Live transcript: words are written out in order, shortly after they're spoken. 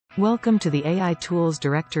Welcome to the AI Tools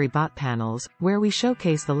Directory Bot Panels, where we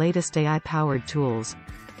showcase the latest AI-powered tools.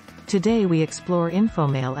 Today we explore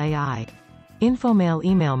Infomail AI. Infomail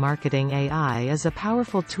Email Marketing AI is a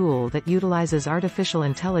powerful tool that utilizes artificial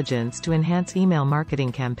intelligence to enhance email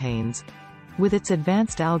marketing campaigns. With its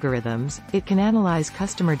advanced algorithms, it can analyze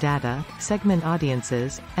customer data, segment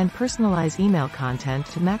audiences, and personalize email content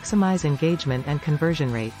to maximize engagement and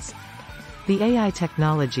conversion rates. The AI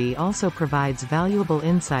technology also provides valuable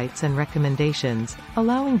insights and recommendations,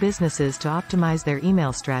 allowing businesses to optimize their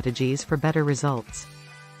email strategies for better results.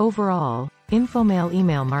 Overall, Infomail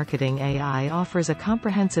Email Marketing AI offers a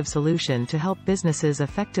comprehensive solution to help businesses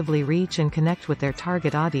effectively reach and connect with their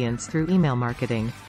target audience through email marketing.